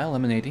the while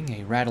emanating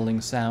a rattling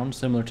sound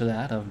similar to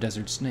that of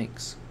desert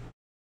snakes.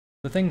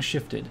 The thing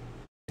shifted,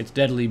 its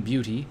deadly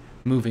beauty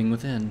moving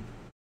within.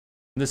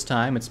 This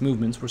time its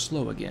movements were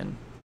slow again,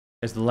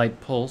 as the light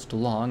pulsed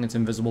along its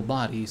invisible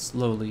body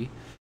slowly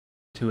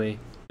to a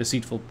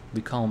deceitfully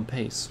calm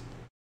pace.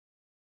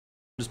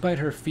 Despite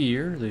her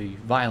fear, the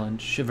violent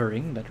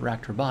shivering that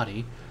racked her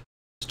body,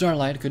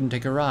 Starlight couldn't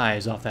take her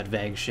eyes off that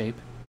vague shape.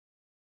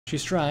 She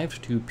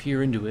strived to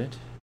peer into it,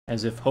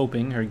 as if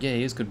hoping her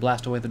gaze could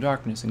blast away the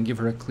darkness and give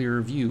her a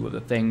clearer view of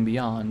the thing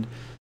beyond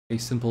a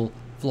simple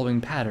flowing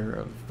patter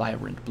of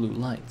vibrant blue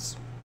lights.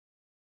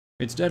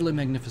 Its deadly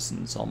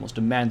magnificence almost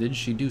demanded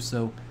she do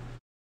so,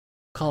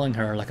 calling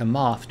her like a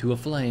moth to a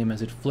flame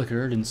as it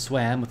flickered and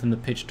swam within the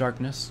pitch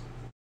darkness.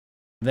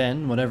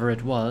 Then, whatever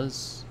it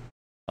was,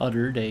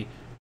 uttered a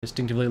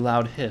distinctively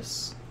loud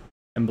hiss,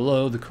 and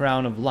below the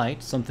crown of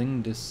light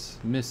something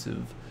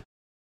dismissive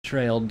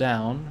trailed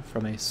down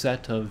from a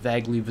set of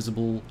vaguely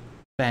visible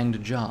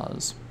fanged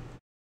jaws.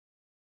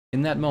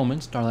 In that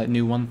moment, Starlight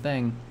knew one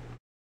thing.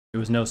 It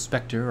was no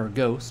specter or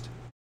ghost.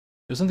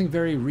 It was something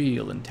very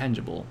real and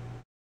tangible,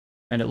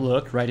 and it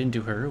looked right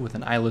into her with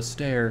an eyeless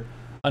stare,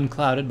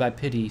 unclouded by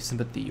pity,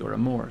 sympathy, or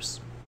remorse.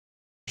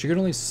 She could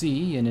only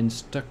see an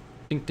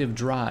instinctive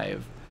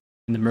drive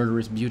in the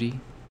murderous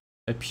beauty,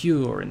 a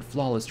pure and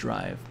flawless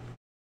drive.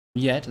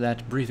 Yet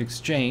that brief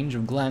exchange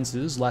of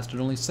glances lasted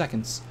only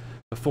seconds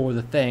before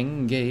the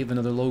thing gave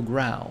another low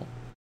growl,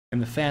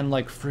 and the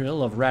fan-like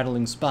frill of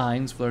rattling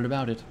spines flared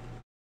about it.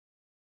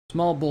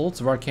 Small bolts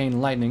of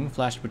arcane lightning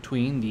flashed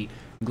between the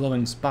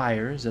glowing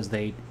spires as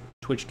they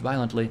twitched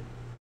violently.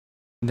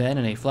 Then,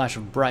 in a flash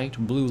of bright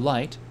blue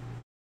light,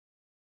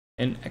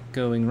 an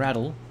echoing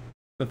rattle,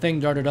 the thing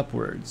darted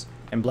upwards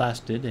and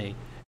blasted a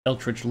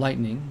eldritch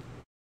lightning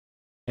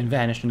and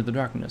vanished into the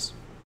darkness.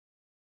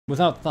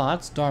 Without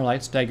thought,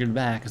 Starlight staggered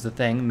back as the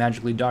thing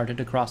magically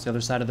darted across the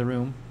other side of the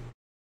room,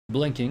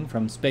 blinking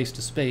from space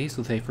to space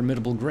with a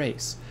formidable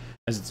grace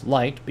as its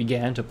light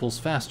began to pulse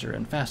faster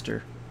and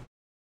faster.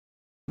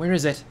 "Where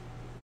is it?"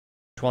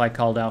 Twilight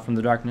called out from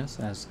the darkness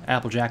as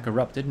Applejack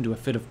erupted into a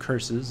fit of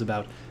curses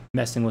about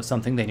messing with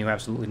something they knew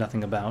absolutely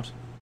nothing about.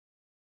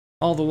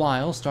 All the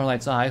while,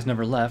 Starlight's eyes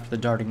never left the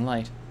darting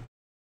light.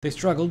 They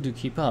struggled to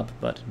keep up,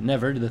 but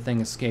never did the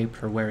thing escape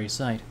her wary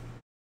sight.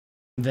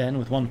 Then,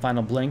 with one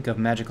final blink of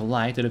magical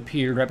light, it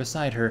appeared right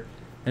beside her,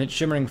 and its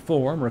shimmering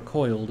form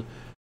recoiled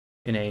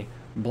in a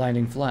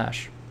blinding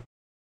flash.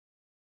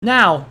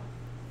 "Now!"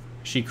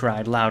 she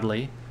cried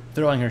loudly,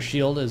 throwing her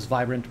shield as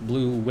vibrant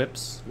blue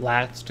whips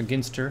lashed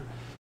against her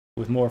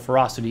with more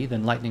ferocity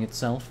than lightning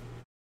itself.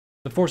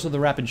 The force of the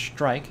rapid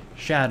strike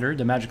shattered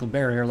the magical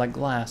barrier like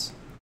glass.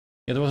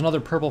 Yet there was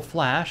another purple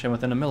flash, and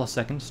within a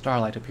millisecond,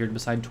 Starlight appeared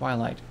beside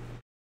Twilight,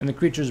 and the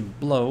creature's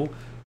blow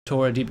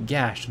tore a deep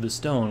gash to the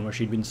stone where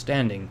she'd been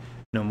standing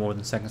no more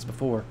than seconds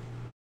before.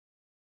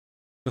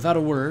 Without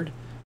a word,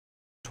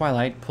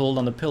 Twilight pulled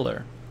on the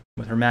pillar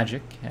with her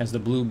magic as the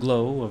blue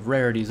glow of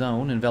Rarity's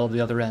own enveloped the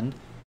other end,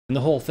 and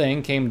the whole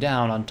thing came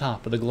down on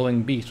top of the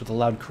glowing beast with a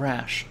loud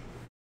crash.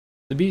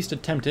 The beast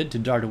attempted to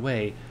dart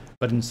away,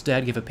 but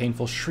instead gave a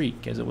painful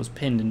shriek as it was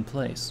pinned in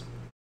place.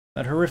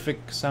 That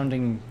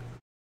horrific-sounding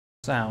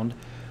sound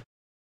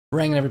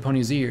rang in every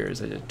pony's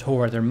ears as it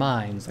tore at their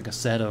minds like a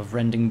set of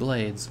rending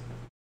blades.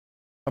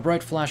 A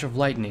bright flash of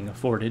lightning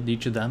afforded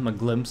each of them a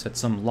glimpse at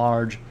some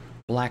large,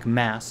 black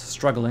mass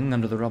struggling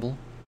under the rubble.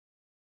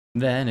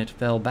 Then it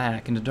fell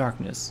back into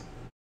darkness,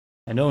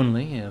 and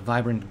only a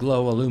vibrant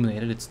glow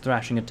illuminated its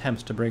thrashing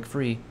attempts to break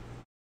free.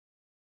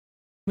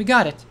 "We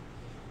got it!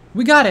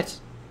 We got it!"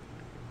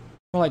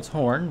 Twilight's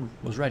horn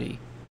was ready.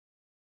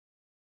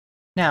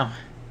 "Now,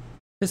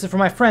 this is for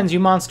my friends, you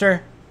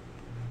monster!"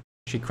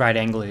 she cried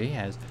angrily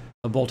as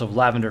a bolt of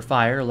lavender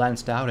fire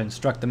lanced out and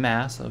struck the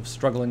mass of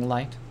struggling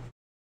light.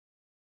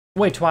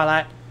 "Wait,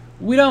 Twilight!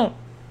 We don't—"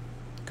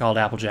 called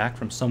Applejack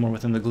from somewhere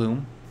within the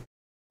gloom.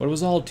 But it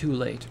was all too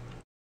late.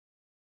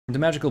 The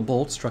magical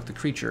bolt struck the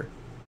creature,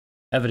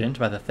 evident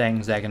by the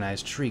thing's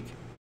agonized shriek.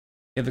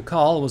 Yet the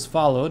call was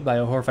followed by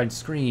a horrified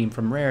scream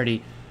from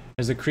Rarity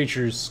as the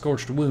creature's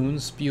scorched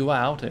wounds spew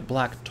out a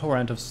black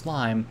torrent of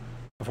slime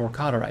before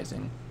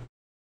cauterizing.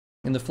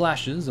 In the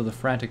flashes of the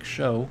frantic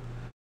show,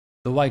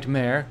 the white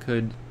mare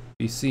could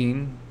be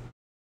seen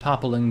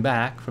toppling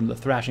back from the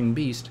thrashing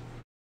beast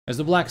as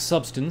the black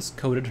substance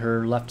coated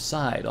her left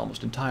side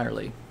almost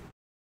entirely.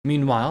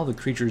 Meanwhile, the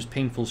creature's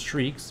painful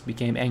shrieks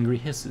became angry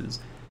hisses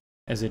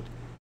as its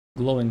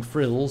glowing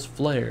frills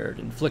flared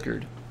and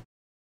flickered,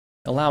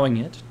 allowing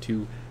it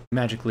to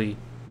magically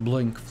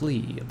blink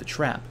free of the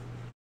trap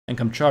and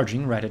come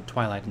charging right at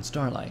Twilight and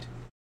Starlight.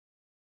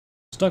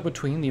 Stuck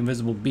between the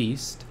invisible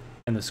beast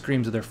and the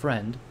screams of their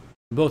friend,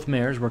 both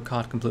mares were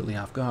caught completely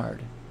off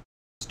guard.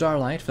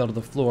 Starlight fell to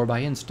the floor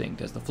by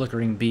instinct as the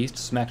flickering beast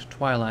smacked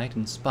Twilight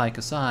and Spike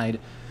aside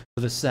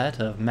with a set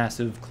of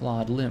massive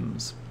clawed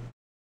limbs.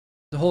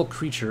 The whole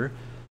creature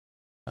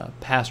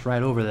passed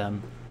right over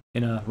them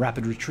in a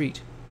rapid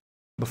retreat,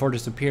 before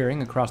disappearing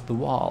across the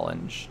wall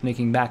and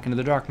snaking back into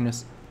the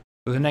darkness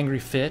with an angry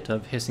fit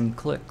of hissing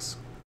clicks.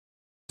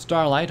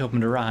 Starlight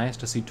opened her eyes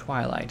to see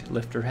Twilight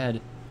lift her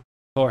head,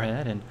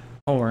 forehead and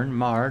horn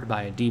marred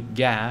by a deep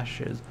gash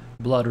as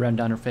blood ran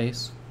down her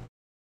face.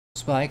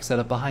 Spike sat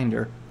up behind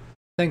her,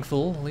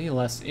 thankfully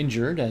less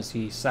injured as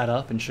he sat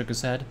up and shook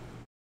his head.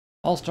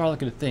 All Starlight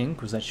could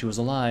think was that she was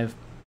alive,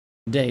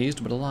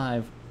 dazed but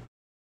alive.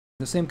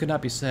 The same could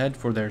not be said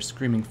for their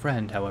screaming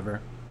friend,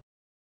 however.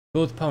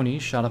 Both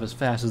ponies shot up as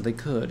fast as they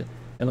could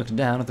and looked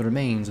down at the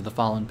remains of the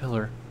fallen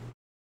pillar.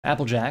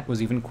 Applejack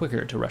was even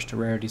quicker to rush to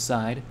Rarity's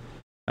side,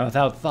 and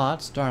without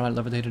thought, Starlight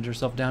levitated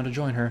herself down to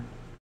join her.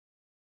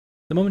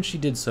 The moment she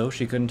did so,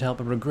 she couldn't help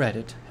but regret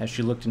it, as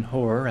she looked in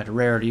horror at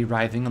Rarity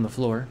writhing on the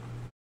floor.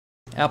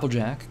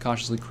 Applejack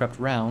cautiously crept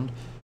round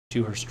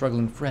to her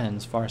struggling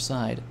friend's far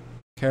side,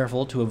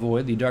 careful to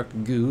avoid the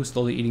dark goo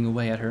slowly eating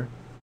away at her.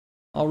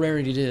 All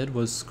Rarity did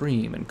was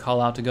scream and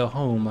call out to go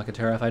home like a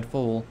terrified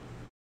foal.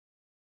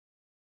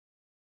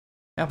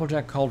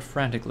 Applejack called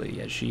frantically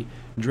as she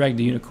dragged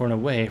the unicorn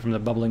away from the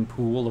bubbling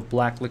pool of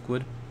black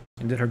liquid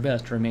and did her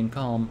best to remain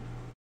calm.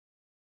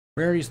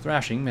 Rarity's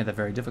thrashing made that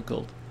very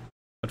difficult,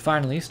 but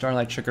finally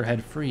Starlight shook her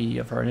head free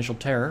of her initial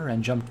terror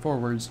and jumped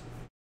forwards.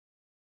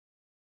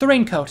 "The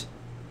raincoat!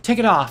 Take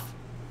it off!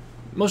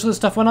 Most of the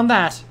stuff went on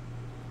that!"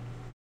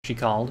 she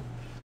called,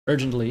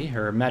 urgently,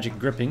 her magic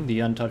gripping the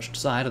untouched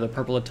side of the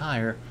purple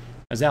attire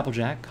as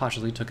Applejack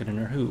cautiously took it in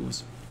her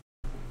hooves.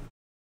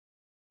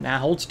 "Now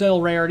hold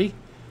still, Rarity!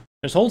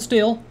 Just hold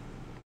still,"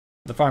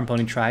 the farm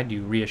pony tried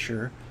to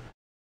reassure,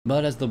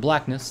 but as the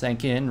blackness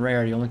sank in,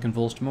 Rarity only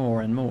convulsed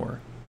more and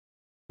more.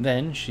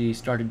 Then she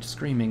started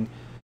screaming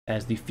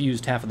as the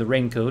fused half of the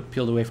raincoat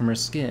peeled away from her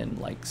skin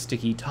like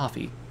sticky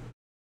toffee.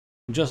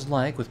 Just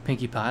like with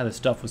Pinkie Pie, the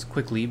stuff was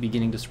quickly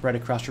beginning to spread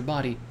across her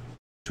body,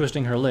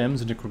 twisting her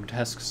limbs into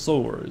grotesque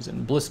sores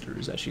and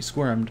blisters as she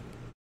squirmed.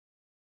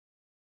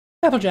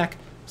 "Applejack,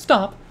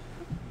 stop!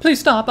 Please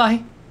stop,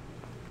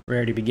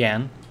 Rarity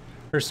began,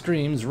 her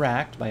screams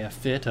racked by a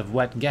fit of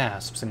wet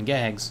gasps and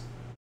gags.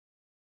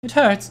 "It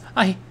hurts.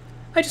 I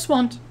just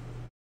want..."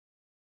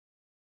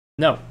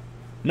 No,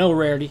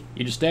 Rarity,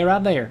 you just stay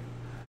right there.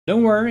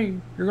 Don't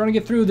worry, you're gonna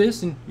get through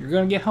this and you're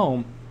gonna get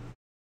home.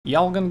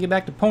 Y'all gonna get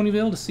back to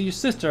Ponyville to see your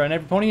sister and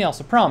every pony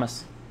else, I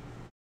promise,"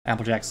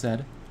 Applejack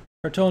said,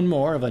 her tone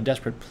more of a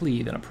desperate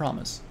plea than a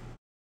promise.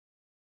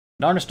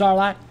 "Darn it,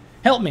 Starlight,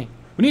 help me!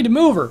 We need to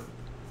move her!"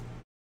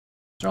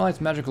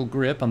 Starlight's magical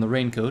grip on the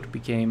raincoat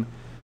became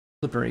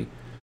slippery,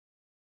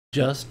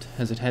 just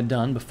as it had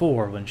done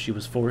before when she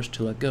was forced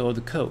to let go of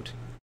the coat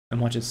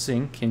and watch it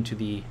sink into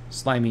the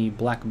slimy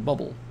black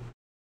bubble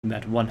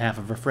that one half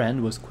of her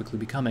friend was quickly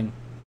becoming.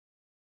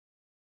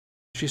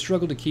 She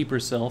struggled to keep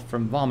herself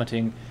from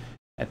vomiting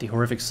at the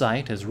horrific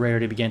sight as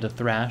Rarity began to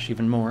thrash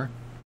even more,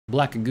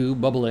 black goo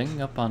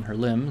bubbling up on her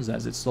limbs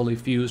as it slowly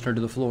fused her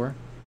to the floor.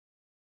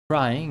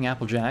 Crying,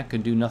 Applejack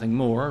could do nothing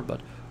more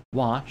but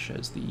watch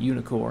as the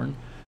unicorn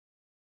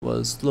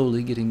was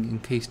slowly getting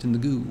encased in the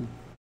goo.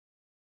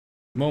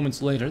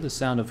 Moments later, the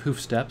sound of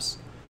hoofsteps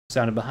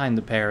sounded behind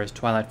the pair as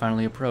Twilight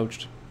finally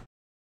approached.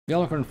 The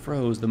unicorn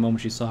froze the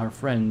moment she saw her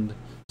friend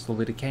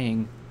slowly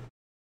decaying.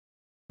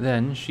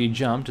 Then she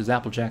jumped as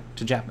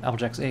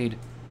Applejack's aid,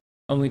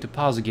 only to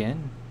pause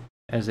again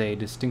as a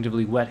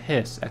distinctively wet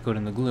hiss echoed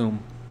in the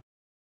gloom.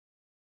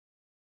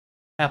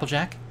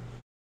 "Applejack,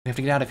 we have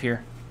to get out of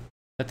here.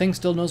 That thing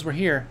still knows we're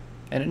here,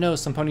 and it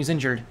knows some pony's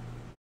injured,"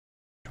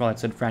 Twilight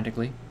said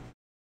frantically.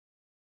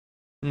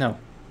 No.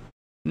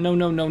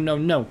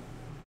 No.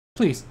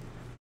 Please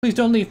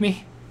don't leave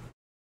me,"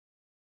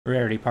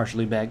 Rarity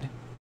partially begged.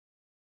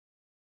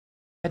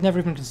 "I'd never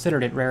even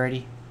considered it,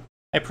 Rarity.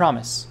 I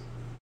promise,"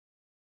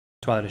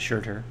 Twilight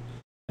assured her,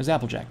 as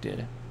Applejack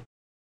did.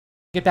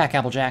 "Get back,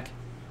 Applejack.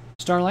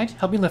 Starlight,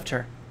 help me lift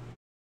her.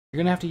 You're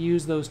gonna have to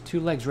use those 2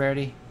 legs,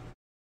 Rarity,"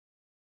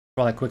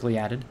 Twilight quickly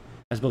added,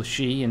 as both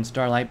she and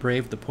Starlight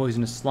braved the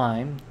poisonous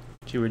slime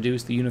to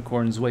reduce the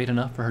unicorn's weight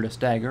enough for her to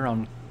stagger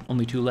on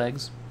only 2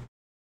 legs.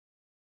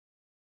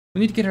 "We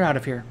need to get her out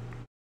of here.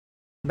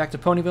 Back to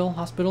Ponyville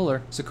Hospital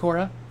or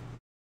Socorro.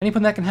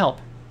 Anyone that can help,"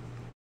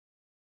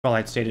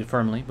 Twilight stated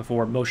firmly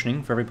before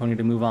motioning for every pony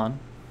to move on.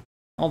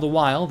 All the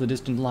while, the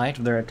distant light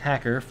of their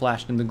attacker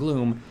flashed in the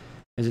gloom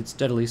as it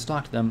steadily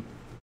stalked them.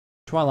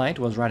 Twilight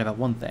was right about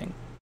one thing.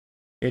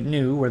 It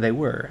knew where they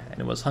were, and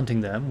it was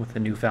hunting them with a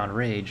newfound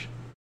rage.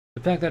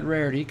 The fact that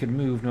Rarity could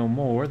move no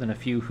more than a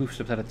few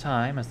hoofsteps at a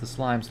time as the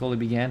slime slowly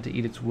began to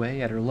eat its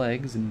way at her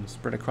legs and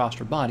spread across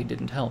her body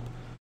didn't help.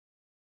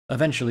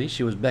 Eventually,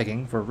 she was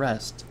begging for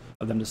rest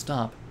of them to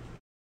stop.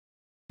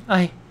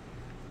 I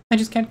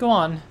just can't go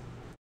on.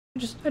 I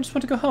just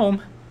want to go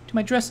home. To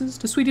my dresses,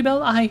 to Sweetie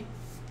Belle,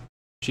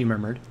 she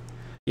murmured.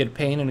 Yet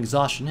pain and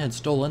exhaustion had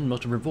stolen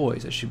most of her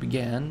voice as she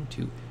began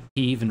to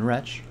heave and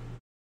retch.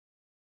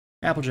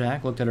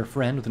 Applejack looked at her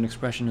friend with an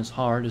expression as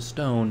hard as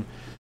stone,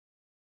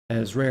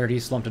 as Rarity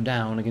slumped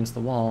down against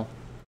the wall.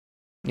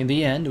 In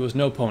the end, it was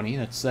no pony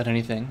that said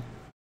anything,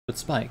 but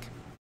Spike.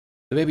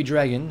 The baby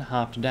dragon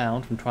hopped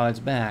down from Twilight's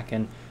back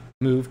and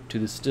moved to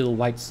the still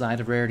white side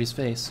of Rarity's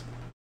face.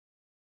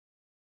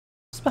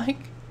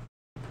 "Spike?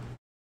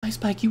 My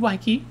Spikey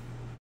Wikey?"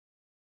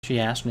 she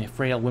asked in a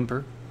frail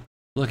whimper,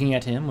 looking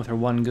at him with her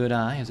one good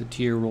eye as a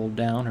tear rolled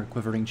down her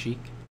quivering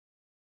cheek.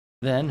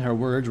 Then her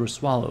words were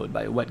swallowed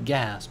by a wet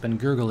gasp and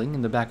gurgling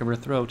in the back of her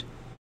throat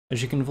as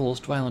she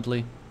convulsed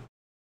violently.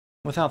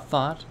 Without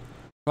thought,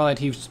 Twilight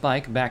heaved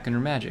Spike back in her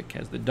magic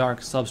as the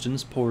dark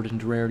substance poured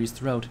into Rarity's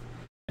throat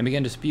and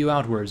began to spew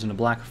outwards in a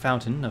black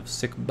fountain of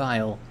sick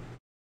bile.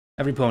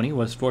 Every pony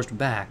was forced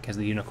back as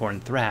the unicorn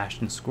thrashed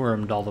and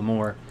squirmed all the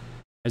more,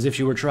 as if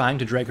she were trying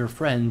to drag her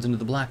friends into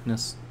the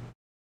blackness.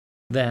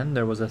 Then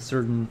there was a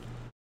sudden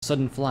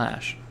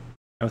flash,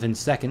 and within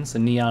seconds a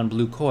neon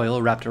blue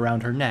coil wrapped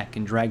around her neck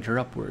and dragged her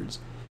upwards,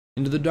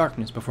 into the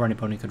darkness before any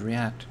pony could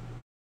react.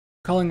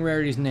 Calling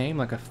Rarity's name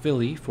like a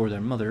filly for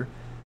their mother,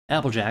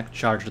 Applejack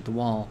charged at the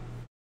wall.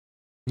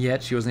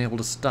 Yet she was unable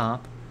to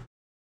step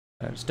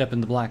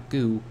in the black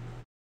goo,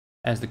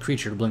 as the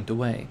creature blinked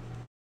away,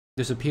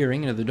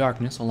 disappearing into the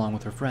darkness along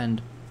with her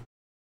friend.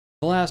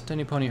 The last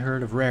any pony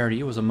heard of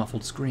Rarity was a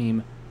muffled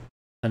scream,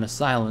 then a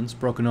silence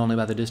broken only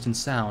by the distant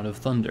sound of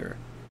thunder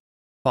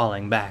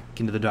falling back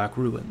into the dark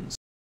ruins.